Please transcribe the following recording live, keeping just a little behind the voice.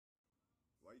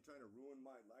you trying to ruin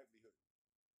my livelihood?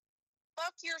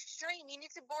 Fuck your stream. You need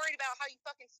to be worried about how you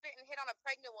fucking spit and hit on a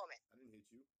pregnant woman. I didn't hit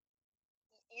you.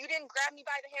 You didn't grab me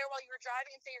by the hair while you were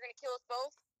driving and say you're going to kill us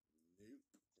both? Nope.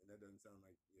 And that doesn't sound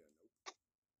like, nope.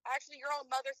 Actually, your own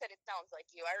mother said it sounds like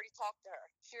you. I already talked to her.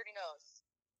 She already knows.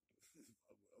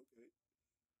 Okay.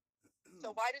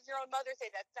 So why does your own mother say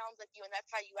that sounds like you and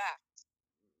that's how you act?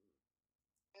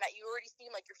 And that you already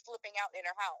seem like you're flipping out in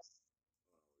her house?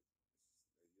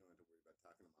 You don't have to worry about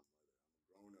talking to my mother. I'm a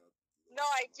grown up. No,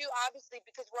 I do, obviously,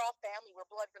 because we're all family. We're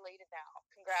blood related now.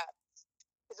 Congrats.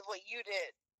 Because of what you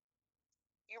did.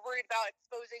 You're worried about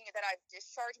exposing that I've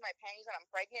discharged my panties when I'm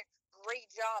pregnant?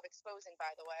 Great job exposing,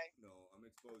 by the way. No, I'm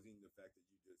exposing the fact that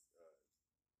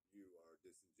you are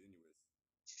disingenuous.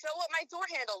 Show what my door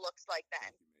handle looks like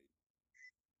then. Thank you, mate.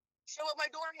 Show what my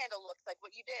door handle looks like,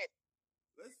 what you did.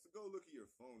 Let's go look at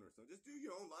your phone or something. Just do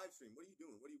your own live stream. What are you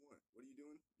doing? What do you want? What are you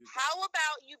doing? How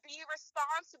about you be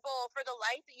responsible for the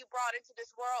life that you brought into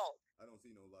this world? I don't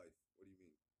see no life. What do you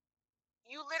mean?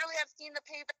 You literally have seen the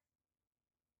payback.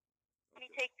 Okay.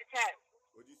 You take the test.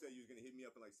 What'd you say? You was going to hit me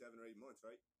up in like 7 or 8 months,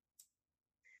 right?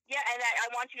 Yeah, and I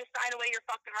want you to sign away your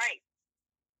fucking rights.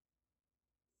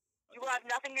 You will have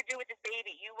nothing to do with this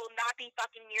baby. You will not be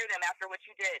fucking near them after what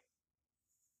you did.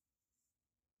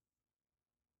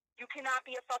 You cannot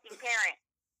be a fucking parent.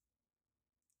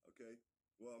 Okay.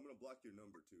 Well, I'm going to block your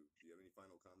number, too. Do you have any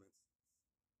final comments?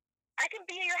 I can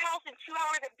be at your house in 2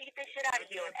 hours and beat the shit out of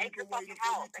you and egg your fucking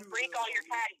house and break all your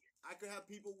patties. I could have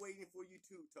people waiting for you,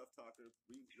 too, tough talker.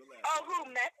 Relax. Oh, who?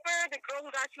 Mesper? The girl who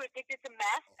got you addicted to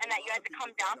meth and that you had to come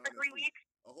down for 3 weeks?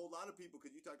 A whole lot of people,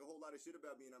 because you talk a whole lot of shit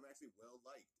about me, and I'm actually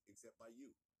well-liked, except by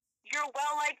you. You're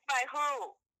well-liked by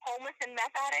who? Homeless and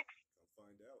meth addicts? I'll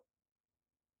find out.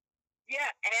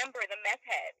 Yeah, Amber, the meth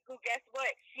head, who, guess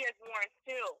what? She has warrants,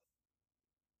 too.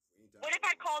 What if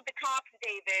I called the cops,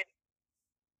 David?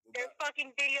 There's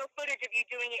fucking video footage of you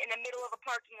doing it in the middle of a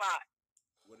parking lot.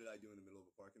 What did I do in the middle of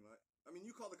a parking lot? I mean,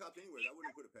 you called the cops anyway. I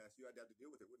wouldn't put it past you. I'd have to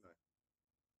deal with it, wouldn't I?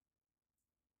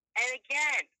 And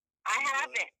again, I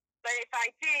haven't. But if I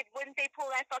did, wouldn't they pull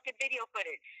that fucking video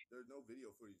footage? There's no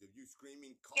video footage of you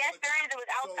screaming. Yes, there is. It was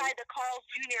outside the Carl's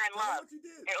Jr. in Love. What you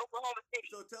did in Oklahoma City.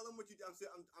 So tell them what you did.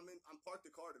 I'm parked the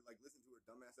car to like listen to her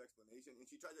dumbass explanation, and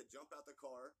she tried to jump out the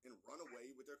car and run away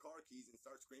with her car keys and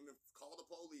start screaming, "Call the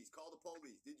police! Call the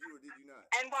police!" Did you or did you not?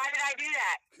 And why did I do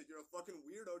that? Because you're a fucking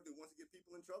weirdo who wants to get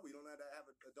people in trouble. You don't know how to have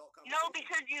an adult conversation. No,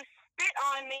 because you spit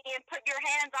on me and put your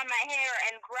hands on my hair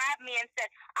and grabbed me and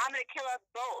said, "I'm gonna kill us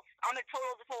both. I'm gonna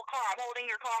total this whole car. I'm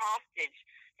holding your car hostage."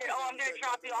 Said, "Oh, I'm gonna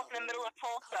drop you off in the middle of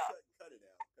Tulsa." Cut it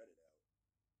out. Cut it out.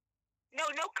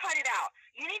 No, cut it out.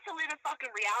 You need to live in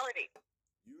fucking reality.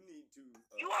 You need to.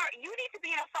 You need to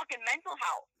be in a fucking mental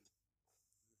health.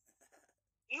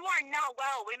 You are not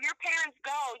well. When your parents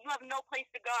go, you have no place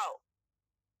to go.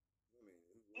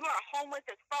 You are homeless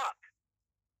as fuck.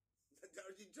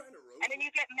 Are you trying to roast? And then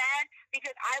you get mad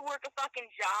because I work a fucking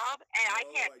job and I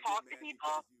can't talk to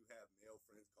people. Because you have male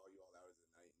friends call you all hours of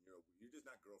the night, and you're just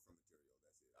not girlfriend material.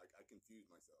 That's it. I confused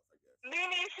myself, I guess.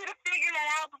 Maybe you should have figured that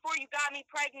out before you got me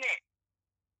pregnant.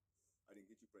 I didn't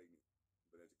get you pregnant,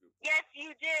 but that's a good point. Yes,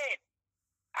 you did.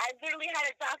 I literally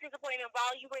had a doctor's appointment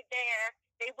while you were there.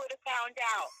 They would have found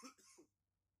out.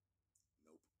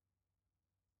 Nope.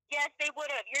 Yes, they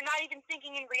would have. You're not even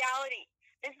thinking in reality.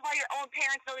 This is why your own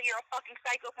parents know that you're a fucking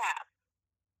psychopath.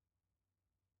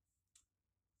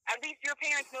 At least your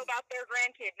parents know about their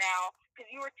grandkid now, because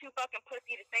you were too fucking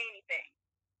pussy to say anything.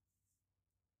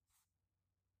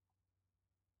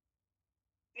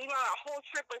 Meanwhile, our whole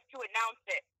trip was to announce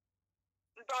it.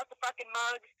 We brought the fucking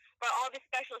mugs, brought all this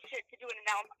special shit to do an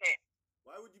announcement.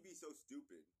 Why would you be so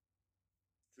stupid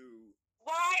to...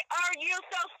 Why are you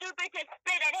so stupid to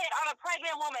spit and hit on a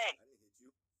pregnant woman? I didn't hit you.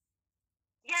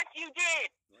 Yes, you did.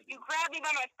 No, you grabbed me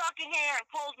by my fucking hair and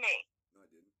pulled me. No, I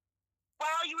didn't.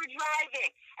 While you were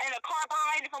driving, and a car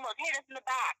behind us almost hit us in the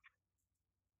back.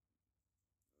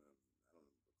 I don't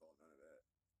recall none of that.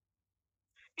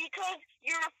 Because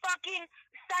you're a fucking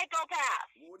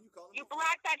psychopath. Well, what are you calling me You for?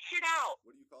 blacked that shit out.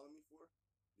 What are you calling me for?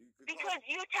 Because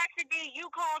you texted me, you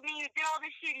called me, you did all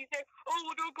this shit. You said, "Oh,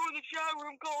 don't go to the chat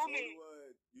room, call me."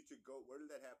 You should go. Where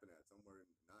did that happen at? Somewhere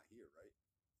not here, right?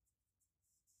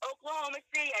 Oklahoma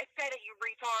City. I said it, you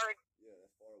retard. Yeah,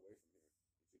 that's far away from here.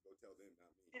 You should go tell them,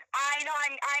 not me. I know.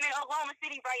 I'm in Oklahoma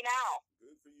City right now.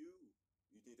 Good for you.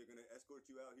 You think they're gonna escort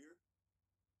you out here?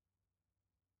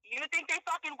 You think they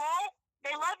fucking won't?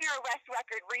 They love your arrest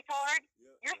record, retard.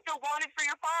 Yeah, You're still wanted for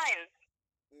your fines.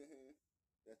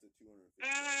 That's a $250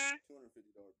 bail.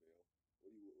 What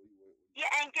do you? Yeah,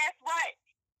 and guess what?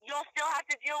 You'll still have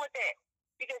to deal with it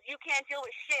because you can't deal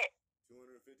with shit.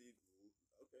 $250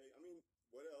 Okay. I mean,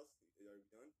 what else? Are you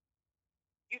done?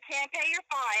 You can't pay your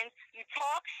fines. You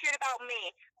talk shit about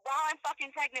me while I'm fucking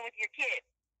pregnant with your kid.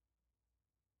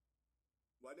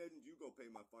 Why didn't you go pay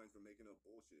my fines for making up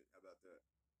bullshit? How about that?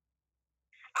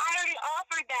 I already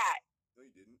offered that. No,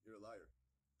 you didn't. You're a liar.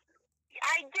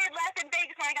 I did last in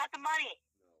Vegas when I got the money.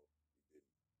 No, you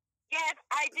didn't. Yes,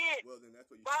 I did. Well, then that's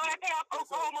what you. Why would I pay off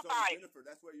Oklahoma fines? Jennifer,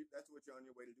 that's what you're on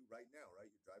your way to do right now, right?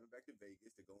 You're driving back to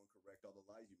Vegas to go and correct all the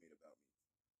lies you made about me.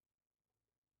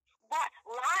 What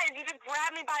lies? You just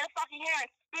grabbed me by the fucking hair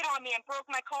and spit on me and broke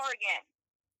my car again.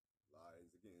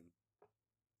 Lies again.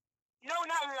 No,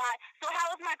 not lies. So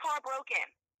how is my car broken?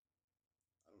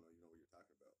 I don't know. You know what you're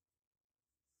talking about.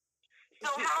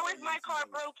 So how is my car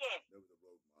broken? There was a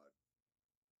rogue mod.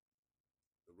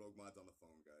 The rogue mod's on the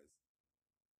phone, guys.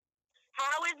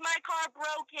 How is my car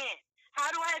broken?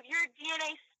 How do I have your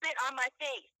DNA spit on my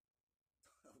face?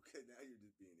 Okay, now you're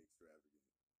just being extravagant.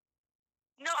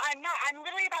 No, I'm not. I'm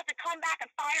literally about to come back and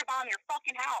firebomb your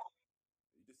fucking house.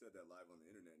 You just said that live on the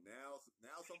internet. Now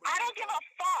somebody. I don't give a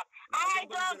fuck. I don't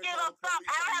give a fuck.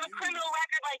 I don't have a criminal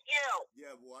record like you.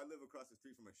 Yeah, well, I live across the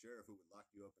street from a sheriff who would lock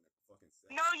you up in a fucking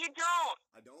second. No, you don't.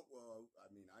 I don't. Well, I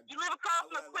mean, You live across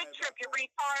from a Quick Trip, you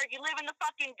retard. You live in the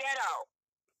fucking ghetto.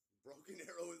 Broken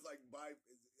Arrow is like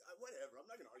whatever. I'm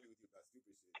not gonna argue with you about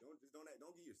stupid shit.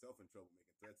 Don't get yourself in trouble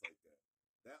making threats like that.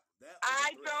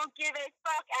 I don't give a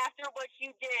fuck after what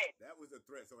you did. That was a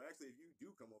threat. So actually, if you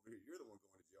do come over here, you're the one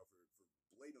going to jail for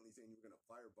blatantly saying you're going to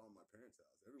firebomb my parents' house.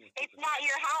 It's not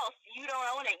your house. You don't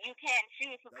own it. You can't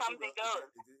choose who comes and goes.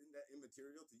 Isn't that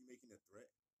immaterial to you making a threat?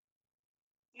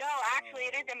 No, actually,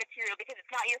 it is immaterial because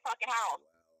it's not your fucking house.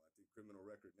 Wow, I think criminal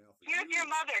record now for Here's your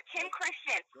mother, Kim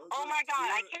Christian. Oh my God,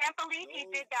 I can't believe he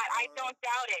did that. I don't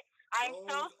doubt it. I'm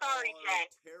so sorry, Jen.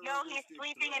 No, he's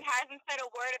sleeping and hasn't said a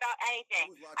word about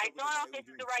anything. I don't know if this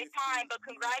is the right time, but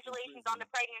congratulations on the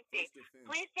pregnancy.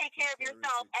 Please take care of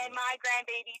yourself and my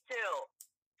grandbaby too.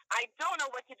 I don't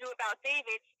know what to do about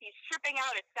David. He's tripping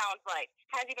out, it sounds like.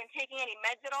 Has he been taking any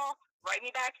meds at all? Write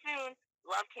me back soon.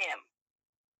 Love, Kim.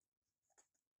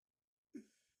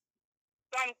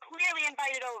 So I'm clearly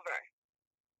invited over.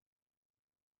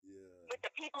 Yeah. With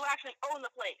the people who actually own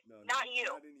the place, not you.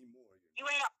 Not anymore. You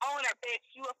ain't an owner, bitch.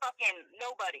 You a fucking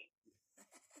nobody.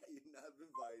 You're not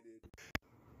invited.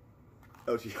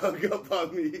 Oh, she hung up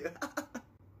on me.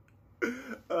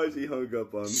 Oh, she hung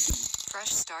up on me.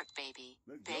 Fresh start, baby.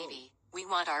 Baby, we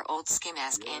want our old skin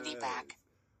mask Andy back.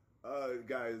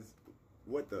 Guys,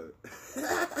 what the...